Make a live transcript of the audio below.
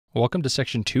Welcome to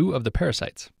section 2 of the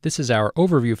parasites. This is our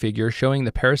overview figure showing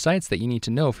the parasites that you need to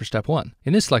know for step 1.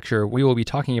 In this lecture, we will be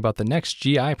talking about the next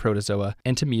GI protozoa,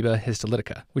 Entamoeba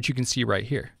Histolytica, which you can see right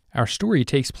here. Our story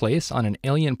takes place on an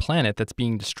alien planet that's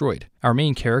being destroyed. Our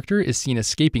main character is seen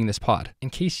escaping this pod.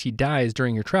 In case she dies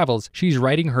during her travels, she's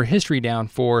writing her history down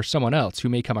for someone else who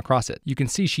may come across it. You can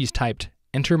see she's typed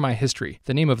Enter My History,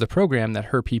 the name of the program that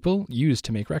her people use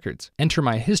to make records. Enter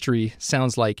My History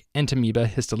sounds like Entamoeba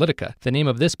Histolytica, the name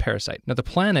of this parasite. Now the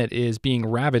planet is being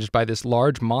ravaged by this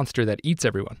large monster that eats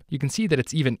everyone. You can see that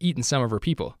it's even eaten some of her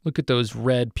people. Look at those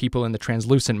red people in the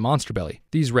translucent monster belly.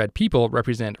 These red people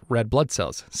represent red blood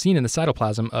cells, seen in the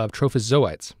cytoplasm of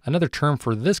trophozoites. Another term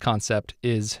for this concept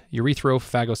is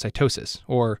urethrophagocytosis,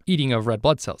 or eating of red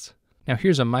blood cells. Now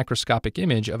here's a microscopic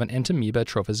image of an Entamoeba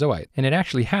trophozoite, and it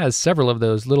actually has several of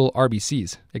those little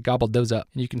RBCs. It gobbled those up,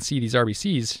 and you can see these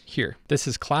RBCs here. This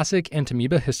is classic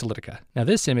Entamoeba histolytica. Now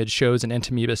this image shows an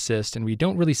Entamoeba cyst, and we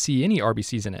don't really see any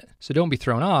RBCs in it, so don't be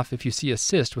thrown off if you see a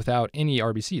cyst without any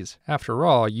RBCs. After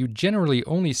all, you generally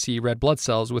only see red blood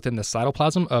cells within the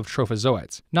cytoplasm of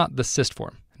trophozoites, not the cyst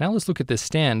form. Now let's look at this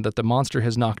stand that the monster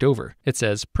has knocked over. It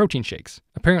says protein shakes.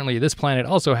 Apparently this planet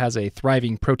also has a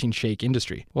thriving protein shake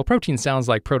industry. Well, protein sounds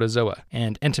like protozoa,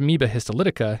 and Entamoeba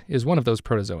histolytica is one of those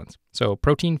protozoans. So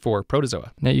protein for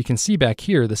protozoa. Now you can see back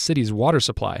here the city's water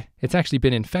supply. It's actually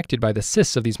been infected by the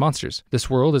cysts of these monsters. This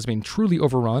world has been truly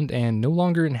overrun and no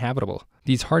longer inhabitable.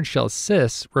 These hard-shell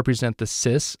cysts represent the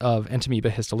cysts of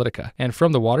Entamoeba histolytica. And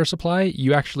from the water supply,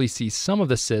 you actually see some of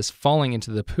the cysts falling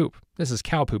into the poop. This is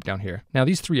cow poop down here. Now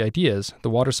these three ideas, the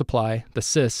water supply, the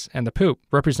cysts, and the poop,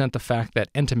 represent the fact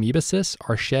that Entamoeba cysts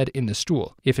are shed in the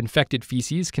stool. If infected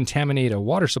feces contaminate a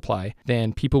water supply,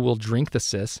 then people will drink the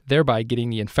cysts, thereby getting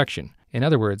the infection. In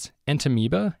other words,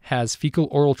 Entamoeba has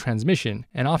fecal-oral transmission,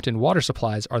 and often water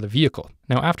supplies are the vehicle.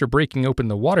 Now after breaking open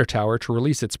the water tower to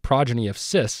release its progeny of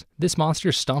cysts, this monster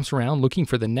stomps around looking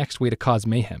for the next way to cause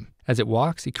mayhem. As it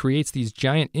walks, it creates these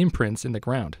giant imprints in the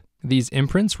ground. These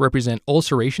imprints represent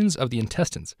ulcerations of the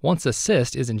intestines. Once a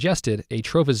cyst is ingested, a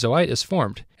trophozoite is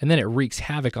formed, and then it wreaks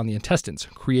havoc on the intestines,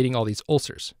 creating all these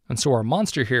ulcers. And so our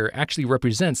monster here actually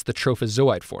represents the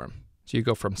trophozoite form. So you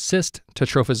go from cyst to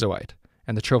trophozoite.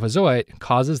 And the trophozoite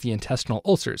causes the intestinal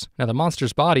ulcers. Now the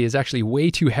monster's body is actually way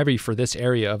too heavy for this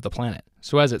area of the planet.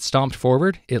 So as it stomped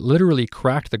forward, it literally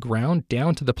cracked the ground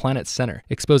down to the planet's center,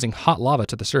 exposing hot lava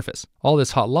to the surface. All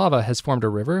this hot lava has formed a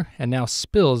river and now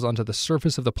spills onto the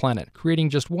surface of the planet, creating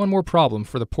just one more problem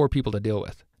for the poor people to deal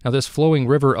with. Now this flowing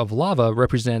river of lava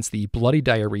represents the bloody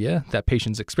diarrhea that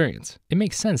patients experience. It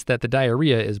makes sense that the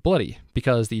diarrhea is bloody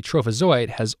because the trophozoite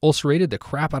has ulcerated the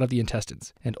crap out of the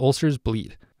intestines, and ulcers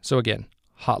bleed. So again,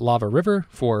 hot lava river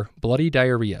for bloody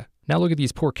diarrhea. Now look at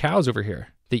these poor cows over here.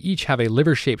 They each have a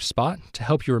liver-shaped spot to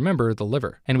help you remember the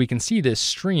liver. And we can see this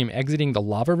stream exiting the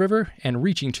lava river and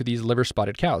reaching to these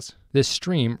liver-spotted cows. This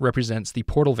stream represents the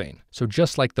portal vein. So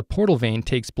just like the portal vein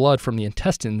takes blood from the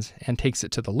intestines and takes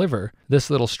it to the liver, this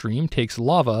little stream takes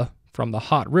lava from the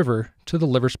hot river to the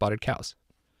liver-spotted cows.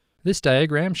 This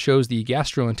diagram shows the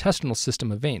gastrointestinal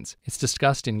system of veins. It's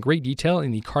discussed in great detail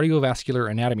in the cardiovascular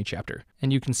anatomy chapter,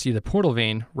 and you can see the portal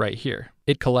vein right here.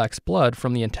 It collects blood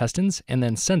from the intestines and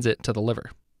then sends it to the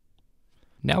liver.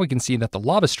 Now we can see that the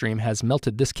lava stream has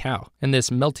melted this cow, and this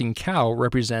melting cow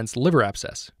represents liver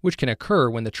abscess, which can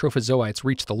occur when the trophozoites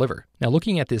reach the liver. Now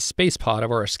looking at this space pod of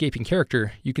our escaping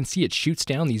character, you can see it shoots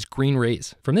down these green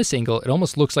rays. From this angle, it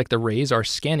almost looks like the rays are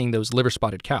scanning those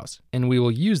liver-spotted cows. And we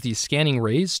will use these scanning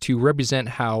rays to represent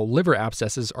how liver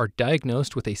abscesses are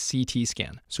diagnosed with a CT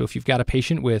scan. So if you've got a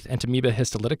patient with Entamoeba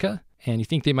histolytica, and you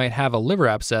think they might have a liver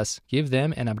abscess, give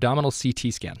them an abdominal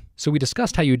CT scan. So we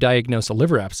discussed how you diagnose a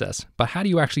liver abscess, but how do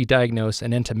you actually diagnose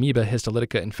an Entamoeba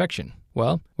histolytica infection?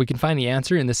 Well, we can find the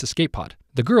answer in this escape pod.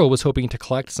 The girl was hoping to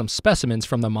collect some specimens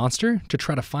from the monster to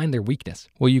try to find their weakness.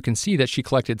 Well, you can see that she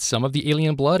collected some of the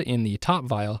alien blood in the top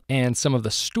vial and some of the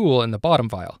stool in the bottom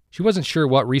vial. She wasn't sure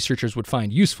what researchers would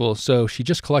find useful, so she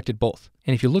just collected both.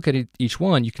 And if you look at each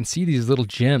one, you can see these little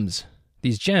gems.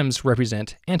 These gems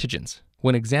represent antigens.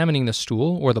 When examining the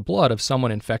stool or the blood of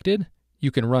someone infected,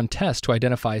 you can run tests to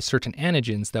identify certain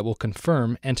antigens that will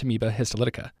confirm Entamoeba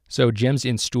histolytica. So gems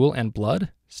in stool and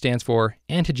blood stands for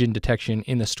antigen detection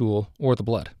in the stool or the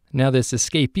blood. Now this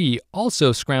escapee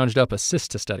also scrounged up a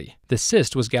cyst to study. The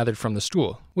cyst was gathered from the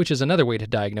stool, which is another way to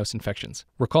diagnose infections.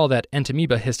 Recall that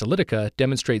Entamoeba histolytica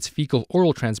demonstrates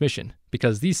fecal-oral transmission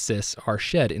because these cysts are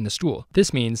shed in the stool.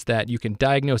 This means that you can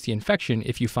diagnose the infection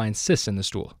if you find cysts in the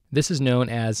stool. This is known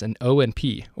as an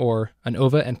O&P, or an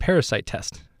ova and parasite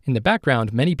test. In the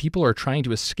background, many people are trying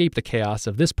to escape the chaos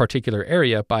of this particular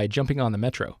area by jumping on the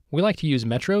metro. We like to use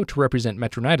metro to represent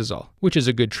metronidazole, which is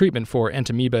a good treatment for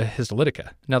Entamoeba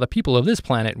histolytica. Now, the people of this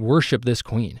planet worship this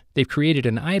queen. They've created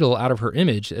an idol out of her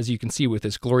image, as you can see with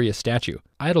this glorious statue.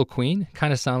 Idol queen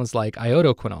kind of sounds like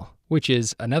iodoquinol, which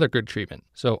is another good treatment.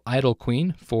 So idol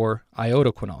queen for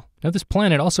iodoquinol. Now, this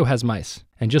planet also has mice,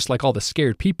 and just like all the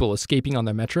scared people escaping on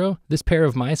the metro, this pair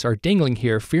of mice are dangling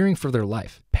here fearing for their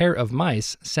life. Pair of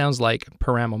mice sounds like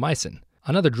paramomycin,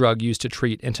 another drug used to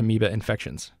treat Entamoeba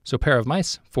infections. So pair of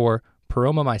mice for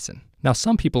paromomycin. Now,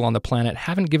 some people on the planet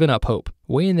haven't given up hope.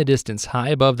 Way in the distance, high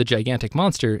above the gigantic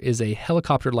monster, is a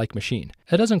helicopter-like machine.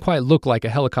 It doesn't quite look like a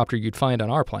helicopter you'd find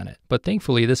on our planet, but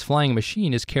thankfully this flying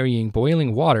machine is carrying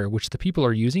boiling water, which the people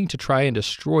are using to try and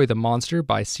destroy the monster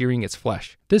by searing its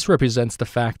flesh. This represents the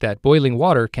fact that boiling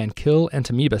water can kill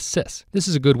Entamoeba cysts. This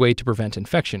is a good way to prevent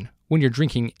infection when you're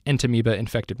drinking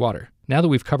Entamoeba-infected water. Now that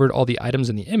we've covered all the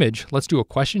items in the image, let's do a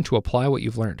question to apply what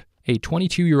you've learned. A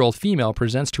 22-year-old female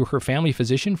presents to her family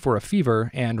physician for a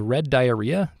fever and red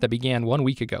diarrhea that began 1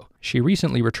 week ago. She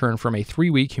recently returned from a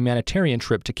 3-week humanitarian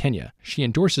trip to Kenya. She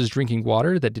endorses drinking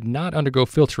water that did not undergo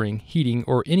filtering, heating,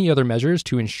 or any other measures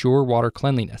to ensure water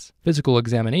cleanliness. Physical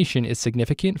examination is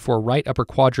significant for right upper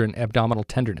quadrant abdominal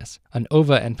tenderness. An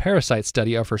ova and parasite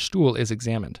study of her stool is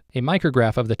examined. A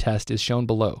micrograph of the test is shown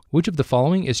below. Which of the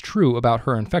following is true about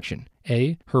her infection?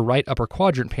 A. Her right upper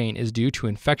quadrant pain is due to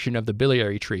infection of the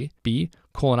biliary tree. B.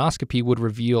 Colonoscopy would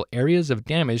reveal areas of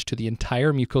damage to the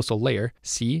entire mucosal layer.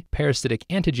 C. Parasitic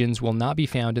antigens will not be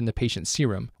found in the patient's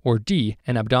serum. Or D.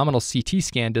 An abdominal CT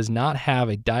scan does not have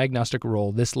a diagnostic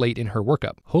role this late in her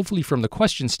workup. Hopefully from the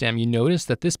question stem you notice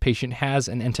that this patient has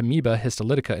an Entamoeba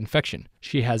histolytica infection.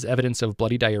 She has evidence of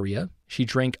bloody diarrhea, she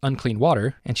drank unclean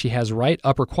water, and she has right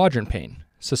upper quadrant pain,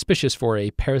 suspicious for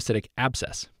a parasitic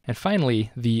abscess. And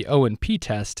finally, the O&P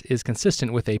test is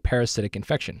consistent with a parasitic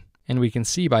infection. And we can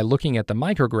see by looking at the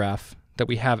micrograph that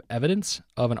we have evidence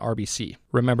of an RBC.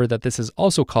 Remember that this is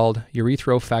also called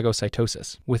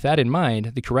urethrophagocytosis. With that in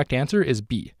mind, the correct answer is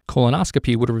B.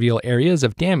 Colonoscopy would reveal areas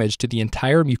of damage to the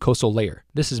entire mucosal layer.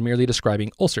 This is merely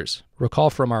describing ulcers. Recall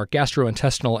from our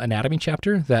gastrointestinal anatomy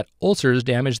chapter that ulcers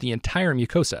damage the entire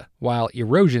mucosa, while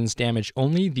erosions damage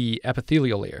only the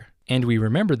epithelial layer. And we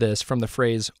remember this from the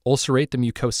phrase ulcerate the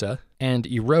mucosa and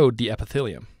erode the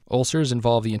epithelium. Ulcers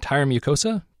involve the entire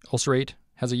mucosa, ulcerate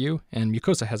has a U, and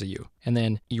mucosa has a U. And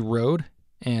then erode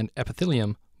and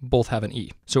epithelium both have an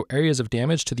E. So areas of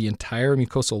damage to the entire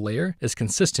mucosal layer is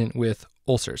consistent with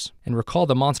ulcers. And recall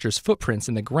the monster's footprints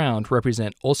in the ground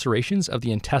represent ulcerations of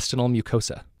the intestinal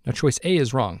mucosa. Now, choice A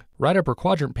is wrong. Right upper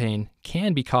quadrant pain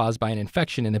can be caused by an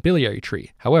infection in the biliary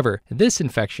tree. However, this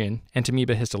infection,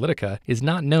 Entamoeba histolytica, is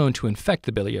not known to infect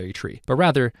the biliary tree, but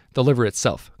rather the liver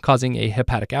itself, causing a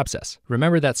hepatic abscess.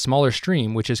 Remember that smaller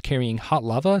stream which is carrying hot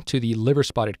lava to the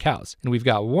liver-spotted cows, and we've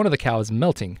got one of the cows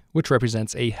melting, which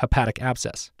represents a hepatic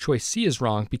abscess. Choice C is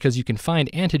wrong because you can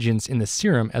find antigens in the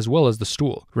serum as well as the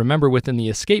stool. Remember, within the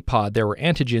escape pod, there were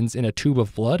antigens in a tube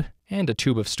of blood and a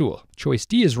tube of stool. Choice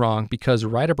D is wrong because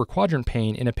right upper quadrant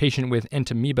pain in a patient with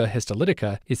Entamoeba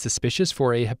histolytica is suspicious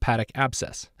for a hepatic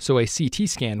abscess, so a CT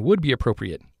scan would be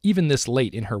appropriate, even this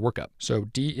late in her workup. So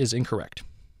D is incorrect.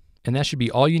 And that should be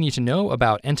all you need to know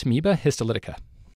about Entamoeba histolytica.